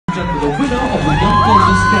The winner of the Young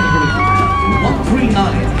Colorist category, 139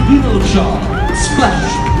 Kilo Char,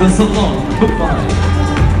 Splash, the Salon. Goodbye.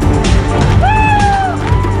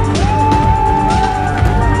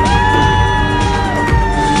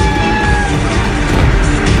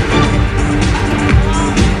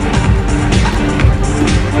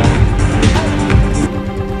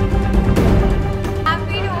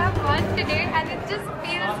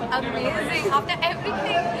 Amazing after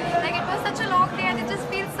everything, like it was such a long day and it just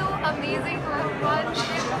feels so amazing to have won.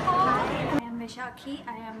 I am Vishakhi.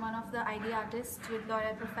 I am one of the ID artists with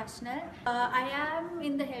L'oreal Professionnel. I am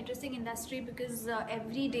in the hairdressing industry because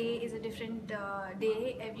every day is a different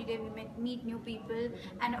day. Every day we meet new people,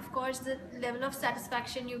 and of course the level of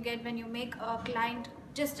satisfaction you get when you make a client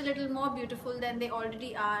just a little more beautiful than they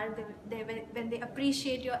already are, when they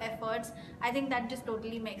appreciate your efforts, I think that just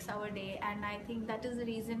totally makes our day. And I think that is the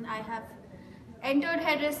reason I have entered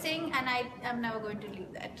hairdressing, and I am never going to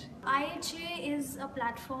leave that. IHA is a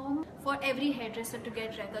platform for every hairdresser to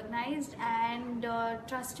get recognized, and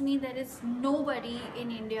trust me, there is nobody in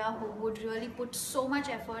India who would really put so much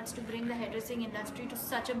efforts to bring the hairdressing industry to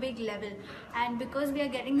such a big level. And because we are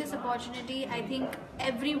getting this opportunity, I think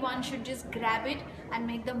everyone should just grab it and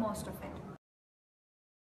make the most of it.